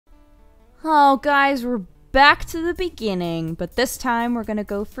Oh, guys, we're back to the beginning, but this time we're gonna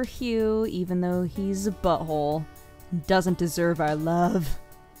go for Hugh, even though he's a butthole and doesn't deserve our love.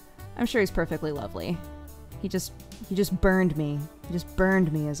 I'm sure he's perfectly lovely. He just burned me. He just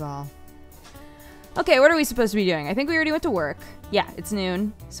burned me is all. Okay, what are we supposed to be doing? I think we already went to work. Yeah, it's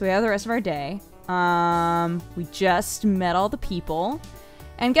noon, so we have the rest of our day. We just met all the people.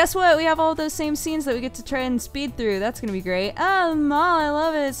 And guess what? We have all those same scenes that we get to try and speed through. That's gonna be great. Oh, the mall, I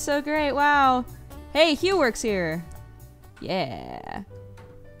love it. It's so great. Wow. Hey, Hugh works here. Yeah.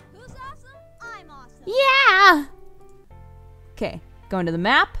 Who's awesome? I'm awesome. Yeah! Okay, going to the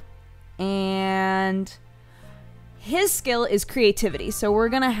map. And his skill is creativity. So we're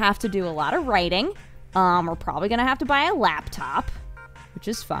gonna have to do a lot of writing. We're probably gonna have to buy a laptop, which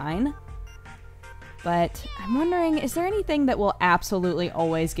is fine. But I'm wondering, is there anything that will absolutely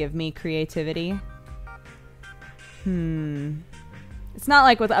always give me creativity? It's not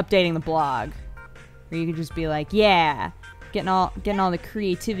like with updating the blog, where you could just be like, yeah, getting all the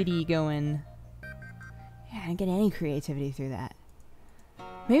creativity going. Yeah, I didn't get any creativity through that.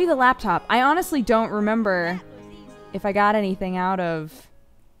 Maybe the laptop. I honestly don't remember if I got anything out of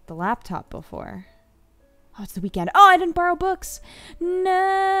the laptop before. Oh, it's the weekend. Oh, I didn't borrow books.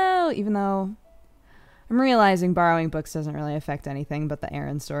 No, even though I'm realizing borrowing books doesn't really affect anything but the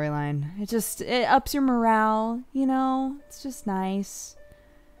Aaron storyline. It ups your morale, you know? It's just nice.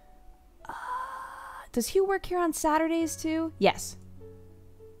 Does Hugh work here on Saturdays too? Yes.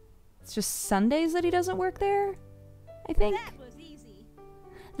 It's just Sundays that he doesn't work there, I think. That was easy.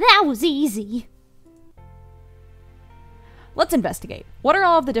 That was easy. Let's investigate. What are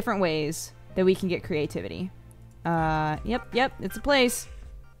all of the different ways that we can get creativity? Yep, it's a place.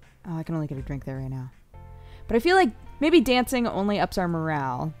 Oh, I can only get a drink there right now. But I feel like maybe dancing only ups our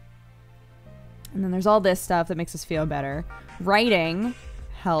morale. And then there's all this stuff that makes us feel better. Writing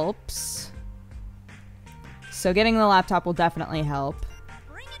helps. So getting the laptop will definitely help.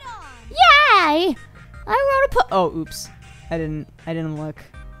 Bring it on. Yay! I wrote a oh, oops. I didn't look.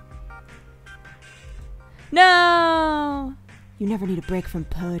 No! You never need a break from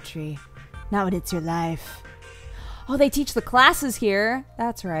poetry. Not when it's your life. Oh, they teach the classes here.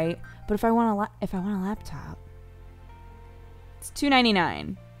 That's right. But if I want a laptop, it's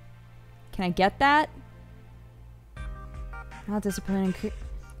 $2.99. Can I get that? Not disciplining.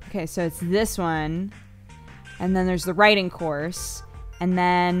 Okay, so it's this one, and then there's the writing course, and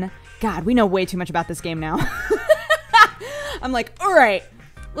then God, we know way too much about this game now. I'm like, all right,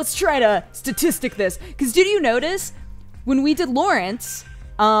 let's try to statistic this. Because did you notice when we did Lawrence?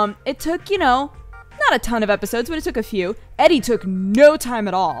 It took, you know, not a ton of episodes, but it took a few. Eddie took no time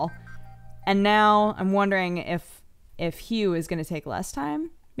at all. And now I'm wondering if Hugh is going to take less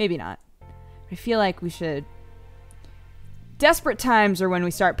time. Maybe not. I feel like we should. Desperate times are when we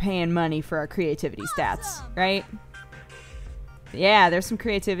start paying money for our creativity stats, right? Yeah, there's some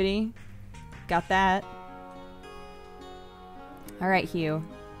creativity. Got that. All right, Hugh.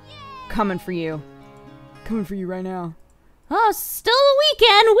 Coming for you. Coming for you right now. Oh, still a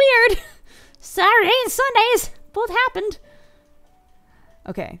weekend. Weird. Saturday and Sundays both happened.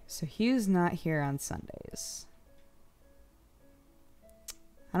 Okay, so Hugh's not here on Sundays.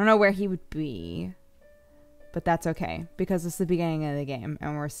 I don't know where he would be, but that's okay because it's the beginning of the game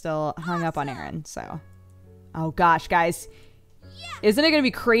and we're still hung up on Aaron, so. Oh gosh, guys. Isn't it going to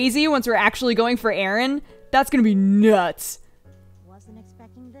be crazy once we're actually going for Aaron? That's going to be nuts. Wasn't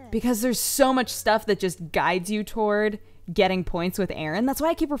expecting this. Because there's so much stuff that just guides you toward getting points with Aaron. That's why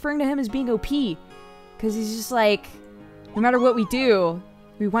I keep referring to him as being OP. Because he's just like, no matter what we do,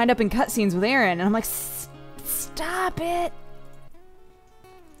 we wind up in cutscenes with Aaron. And I'm like, stop it.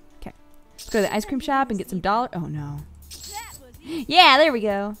 Okay. Let's go to the ice cream shop and get some dollars. Oh, no. Yeah, there we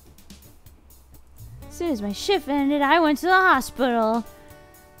go. As soon as my shift ended, I went to the hospital.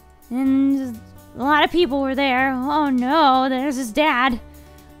 And a lot of people were there. Oh, no. There's his dad.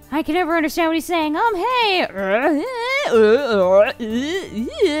 I can never understand what he's saying. Hey.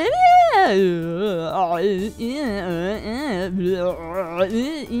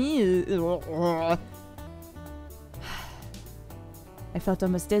 I felt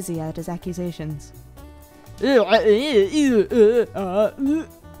almost dizzy at his accusations.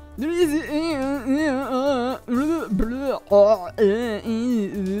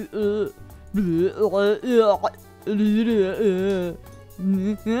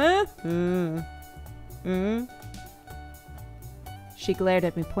 She glared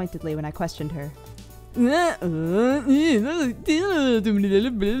at me pointedly when I questioned her. Alright,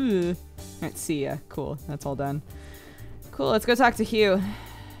 see ya. Cool. That's all done. Cool, let's go talk to Hugh.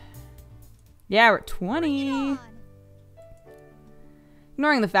 Yeah, we're at 20.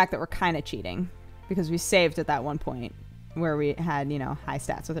 Ignoring the fact that we're kind of cheating because we saved at that one point where we had, you know, high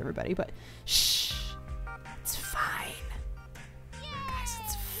stats with everybody. But shh, it's fine. Guys,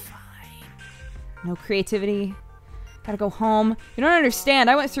 it's fine. No creativity. Gotta go home. You don't understand.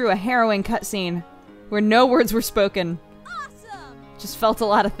 I went through a harrowing cutscene where no words were spoken. Awesome! Just felt a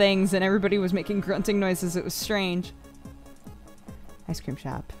lot of things and everybody was making grunting noises. It was strange. Ice cream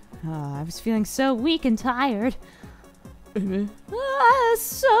shop. I was feeling so weak and tired.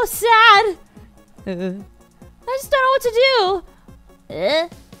 So sad. I just don't know what to do.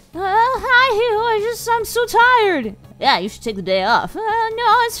 Hi, Hugh. I'm so tired. Yeah, you should take the day off. No,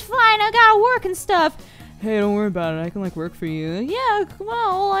 it's fine. I gotta work and stuff. Hey, don't worry about it. I can, like, work for you. Yeah, come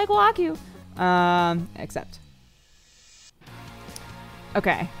on. I'll, like, walk you. Accept.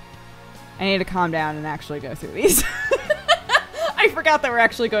 Okay. I need to calm down and actually go through these. I forgot that we're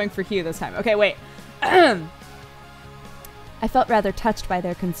actually going for Hugh this time. Okay, wait. I felt rather touched by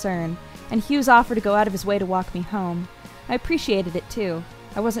their concern, and Hugh's offer to go out of his way to walk me home. I appreciated it, too.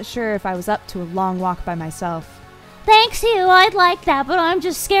 I wasn't sure if I was up to a long walk by myself. Thanks, Hugh. I'd like that, but I'm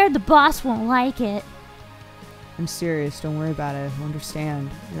just scared the boss won't like it. I'm serious. Don't worry about it. I understand.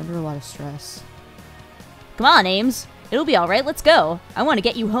 You're under a lot of stress. Come on, Ames. It'll be all right. Let's go. I want to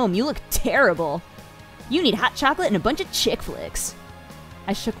get you home. You look terrible. You need hot chocolate and a bunch of chick flicks.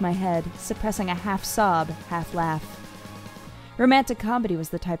 I shook my head, suppressing a half sob, half laugh. Romantic comedy was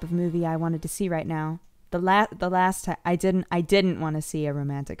the type of movie I wanted to see right now. The last time I didn't want to see a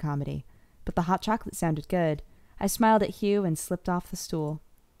romantic comedy, but the hot chocolate sounded good. I smiled at Hugh and slipped off the stool.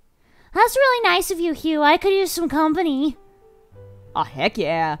 That's really nice of you, Hugh. I could use some company. Oh, heck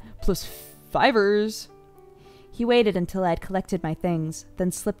yeah. Plus fivers. He waited until I had collected my things,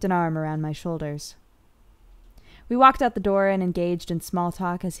 then slipped an arm around my shoulders. We walked out the door and engaged in small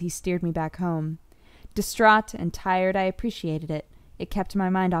talk as he steered me back home. Distraught and tired, I appreciated it. It kept my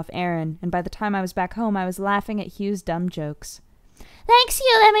mind off Aaron, and by the time I was back home, I was laughing at Hugh's dumb jokes. Thanks,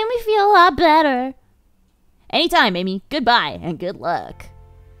 Hugh. That made me feel a lot better. Anytime, Amy. Goodbye, and good luck.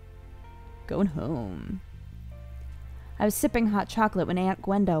 Going home. I was sipping hot chocolate when Aunt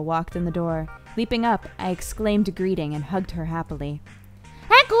Gwenda walked in the door. Leaping up, I exclaimed a greeting and hugged her happily.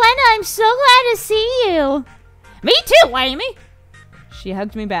 Aunt Gwenda, I'm so glad to see you. Me too, Amy. She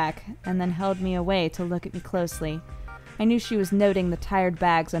hugged me back and then held me away to look at me closely. I knew she was noting the tired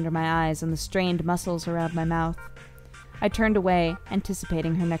bags under my eyes and the strained muscles around my mouth. I turned away,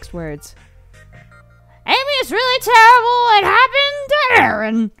 anticipating her next words. Amy, it's really terrible what happened to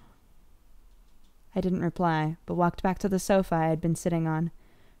Aaron. I didn't reply, but walked back to the sofa I had been sitting on.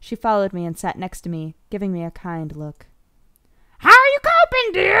 She followed me and sat next to me, giving me a kind look. How are you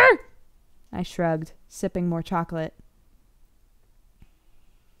coping, dear? I shrugged, sipping more chocolate.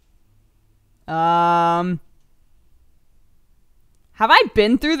 Have I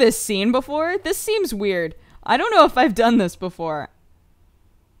been through this scene before? This seems weird. I don't know if I've done this before.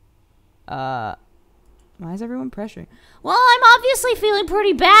 Why is everyone pressuring? Well, I'm obviously feeling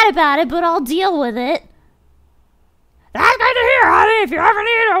pretty bad about it, but I'll deal with it. That's good to hear, honey. If you ever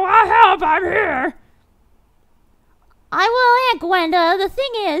need a lot of help, I'm here. I will, Aunt Gwenda. The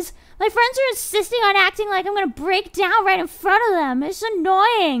thing is, my friends are insisting on acting like I'm going to break down right in front of them. It's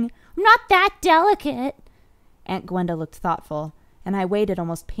annoying. I'm not that delicate. Aunt Gwenda looked thoughtful, and I waited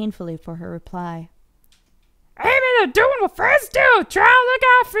almost painfully for her reply. Amy, they're doing what friends do. Try and look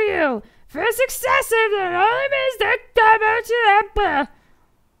out for you. If it's excessive, then only means they're about you.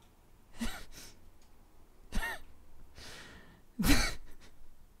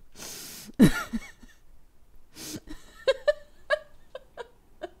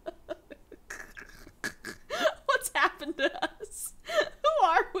 What's happened to us? Who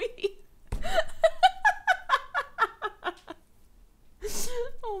are we?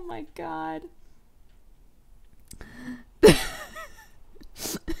 Oh my god.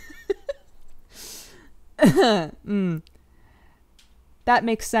 That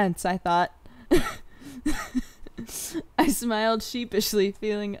makes sense, I thought. I smiled sheepishly,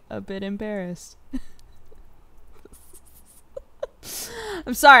 feeling a bit embarrassed.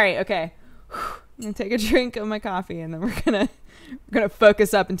 I'm sorry. Okay. I'm gonna take a drink of my coffee and then we're gonna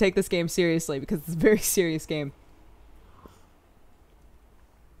focus up and take this game seriously because it's a very serious game.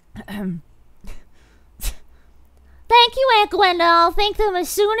 Thank you, Aunt Gwenda. I'll thank them as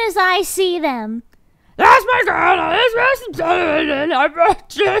soon as I see them. That's my girl.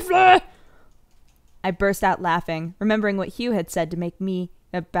 I burst out laughing, remembering what Hugh had said to make me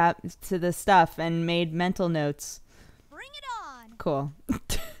about to the stuff and made mental notes. Bring it on. Cool.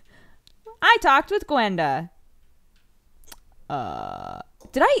 I talked with Gwenda.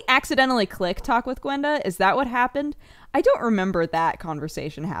 Did I accidentally click talk with Gwenda? Is that what happened? I don't remember that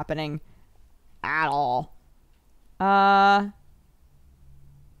conversation happening at all. I'm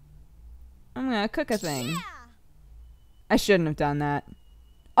gonna cook a thing. Yeah. I shouldn't have done that.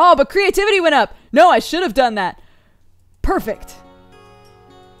 Oh, but creativity went up. No, I should have done that. Perfect.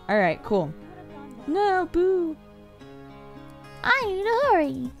 All right, cool. No, boo. I need to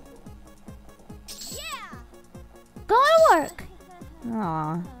hurry. Yeah. Go to work.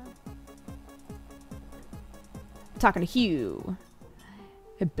 Aw. Talking to Hugh.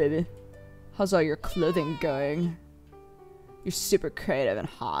 Hey, baby. How's all your clothing going? You're super creative and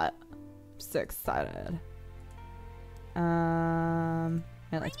hot. I'm so excited.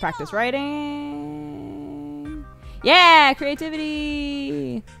 Let's practice writing. Yeah,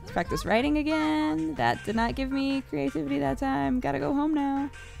 creativity. Let's practice writing again. That did not give me creativity that time. Gotta go home now.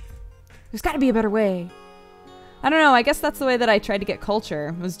 There's gotta be a better way. I don't know. I guess that's the way that I tried to get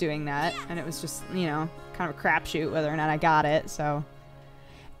culture, was doing that. And it was just, you know, kind of a crapshoot whether or not I got it, so.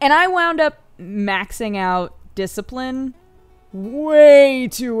 And I wound up maxing out discipline way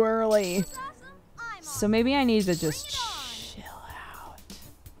too early. So maybe I need to just chill out.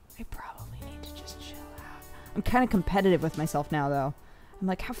 I probably need to just chill out. I'm kind of competitive with myself now, though. I'm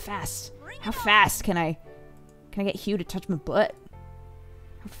like, how fast can I get Hugh to touch my butt?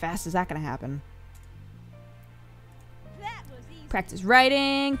 How fast is that gonna happen? That was easy. Practice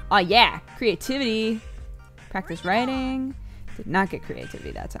writing. Oh yeah, creativity. Practice writing. Did not get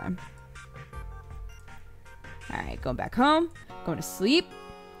creativity that time. Alright, going back home. Going to sleep.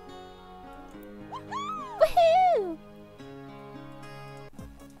 Woohoo!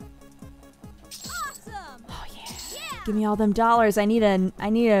 Awesome. Oh yeah. Yeah. Give me all them dollars. I need a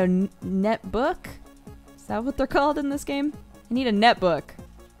net book. Is that what they're called in this game? I need a net book.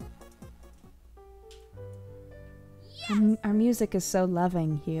 Our music is so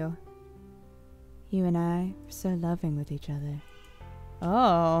loving, Hugh. You and I are so loving with each other.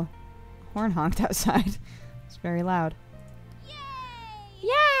 Oh, horn honked outside. It's very loud.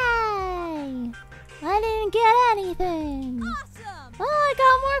 Yay! I didn't get anything. Awesome. Oh, I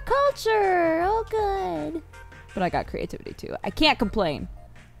got more culture. Oh, good. But I got creativity too. I can't complain.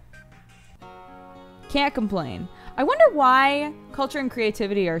 Can't complain. I wonder why culture and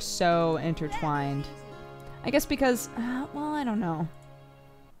creativity are so intertwined. I guess because, well, I don't know.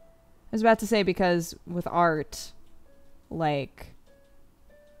 I was about to say because with art, like,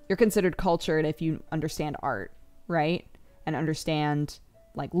 you're considered cultured if you understand art, right? And understand,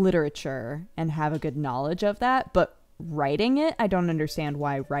 like, literature and have a good knowledge of that. But writing it, I don't understand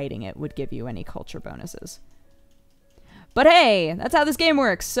why writing it would give you any culture bonuses. But hey, that's how this game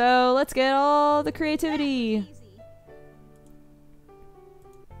works. So let's get all the creativity. Easy.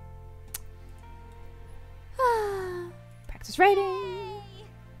 Practice writing.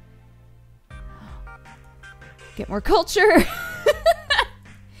 Get more culture.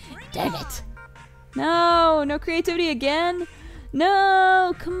 Damn it. No, no creativity again.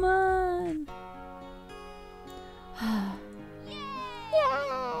 No, come on.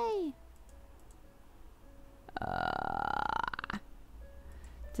 Yay!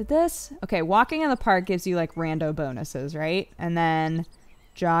 Did this? Okay, walking in the park gives you like rando bonuses, right? And then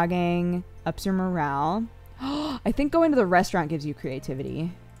jogging ups your morale. I think going to the restaurant gives you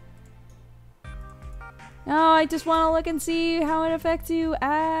creativity. No, I just want to look and see how it affects you.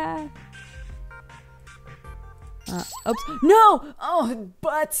 Oops. No! Oh,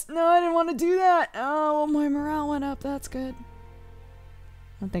 butts! No, I didn't want to do that. Oh, my morale went up. That's good.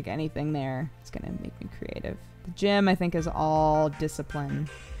 I don't think anything there is going to make me creative. The gym, I think, is all discipline.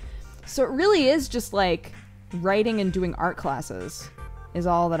 So it really is just like writing and doing art classes is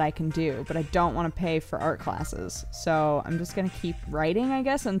all that I can do, but I don't want to pay for art classes. So I'm just going to keep writing, I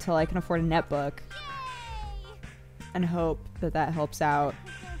guess, until I can afford a netbook and hope that that helps out.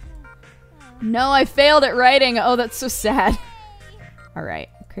 No, I failed at writing. Oh, that's so sad. All right.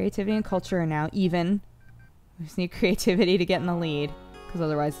 Creativity and culture are now even. We just need creativity to get in the lead, because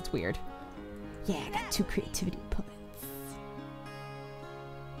otherwise it's weird. Yeah, I got 2 creativity points.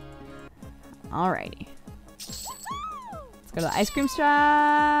 Alrighty. Let's go to the ice cream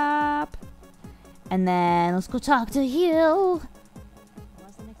shop. And then let's go talk to Hugh.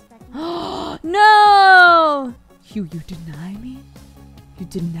 No! Hugh, you deny me? You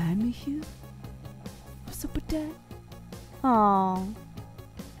deny me, Hugh? What's up with that? Aww.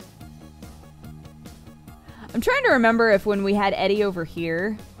 I'm trying to remember if when we had Eddie over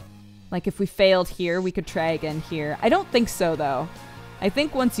here, like if we failed here, we could try again here. I don't think so, though. I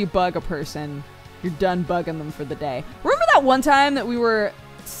think once you bug a person, you're done bugging them for the day. Remember that one time that we were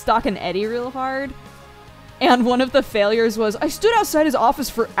stalking Eddie real hard? And one of the failures was, I stood outside his office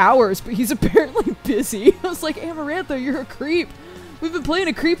for hours, but he's apparently busy. I was like, Amarantha, you're a creep. We've been playing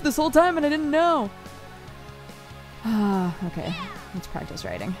a creep this whole time and I didn't know. Okay, let's practice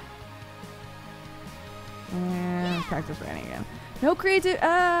writing. And practice writing again. No creative,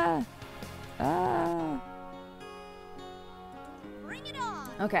 Bring it on.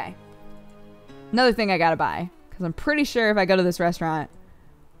 Okay. Another thing I gotta buy, because I'm pretty sure if I go to this restaurant,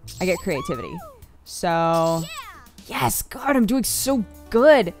 I get creativity. So, yes, God, I'm doing so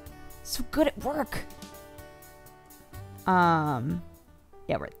good. So good at work. Yeah,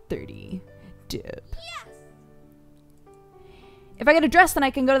 we're at 30. Dope. If I get a dress, then I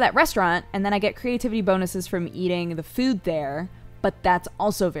can go to that restaurant, and then I get creativity bonuses from eating the food there, but that's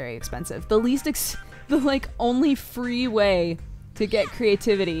also very expensive. The the only free way to get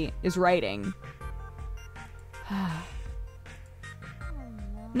creativity is writing.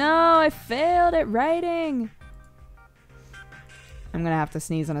 No, I failed at writing. I'm gonna have to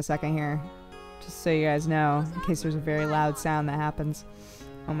sneeze in a second here, just so you guys know, in case there's a very loud sound that happens.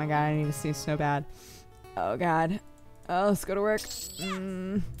 Oh my God, I need to sneeze so bad. Oh God. Oh, let's go to work.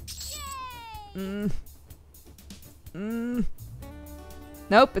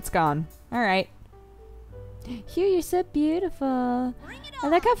 Nope, it's gone. All right. Hugh, you're so beautiful. I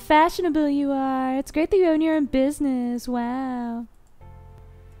like how fashionable you are. It's great that you own your own business. Wow.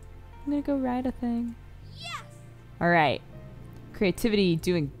 I'm gonna go write a thing. All right. Creativity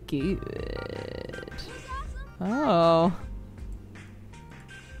doing good. Oh.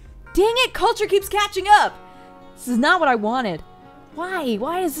 Dang it, culture keeps catching up. This is not what I wanted. Why?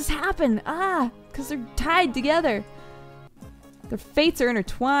 Why does this happen? Because they're tied together. Their fates are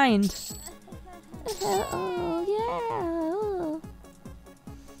intertwined. Oh, yeah.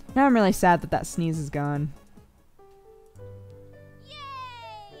 Now I'm really sad that sneeze is gone. Yay!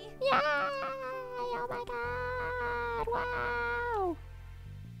 Oh my God! Wow!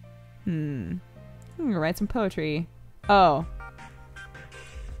 I'm gonna write some poetry. Oh.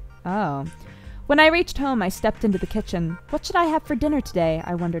 When I reached home, I stepped into the kitchen. What should I have for dinner today?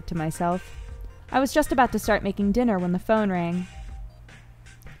 I wondered to myself. I was just about to start making dinner when the phone rang.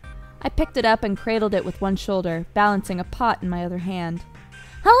 I picked it up and cradled it with one shoulder, balancing a pot in my other hand.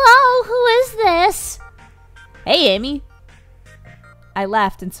 Hello, who is this? Hey, Amy. I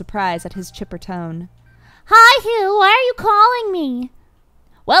laughed in surprise at his chipper tone. Hi, Hugh. Why are you calling me?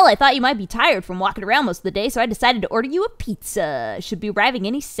 Well, I thought you might be tired from walking around most of the day, so I decided to order you a pizza. It should be arriving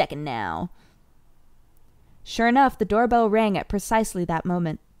any second now. Sure enough, the doorbell rang at precisely that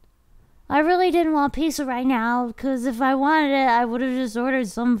moment. I really didn't want pizza right now, because if I wanted it, I would have just ordered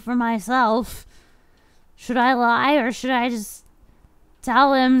some for myself. Should I lie, or should I just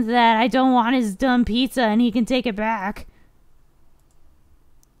tell him that I don't want his dumb pizza and he can take it back?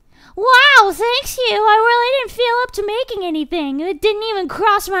 Wow, thanks, Hugh. I really didn't feel up to making anything. It didn't even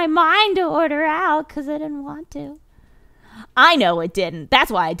cross my mind to order out, because I didn't want to. I know it didn't.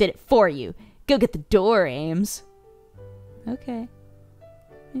 That's why I did it for you. Go get the door, Ames. Okay.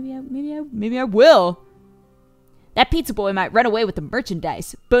 Maybe I will. That pizza boy might run away with the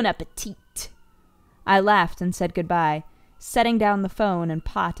merchandise. Bon appetit. I laughed and said goodbye, setting down the phone and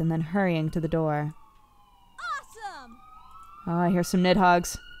pot and then hurrying to the door. Awesome. Oh, I hear some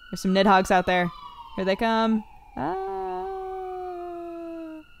nidhogs. There's some nidhogs out there. Here they come.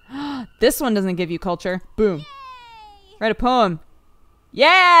 This one doesn't give you culture. Boom. Yay. Write a poem.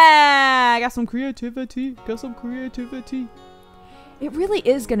 Yeah! I got some creativity. It really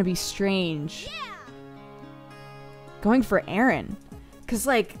is going to be strange going for Aaron. Because,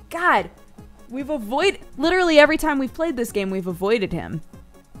 God, literally every time we've played this game, we've avoided him.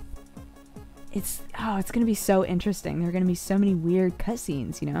 It's going to be so interesting. There are going to be so many weird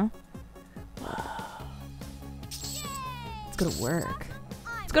cutscenes, you know? Whoa. It's going to work.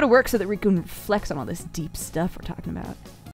 It's going to work so that we can flex on all this deep stuff we're talking about.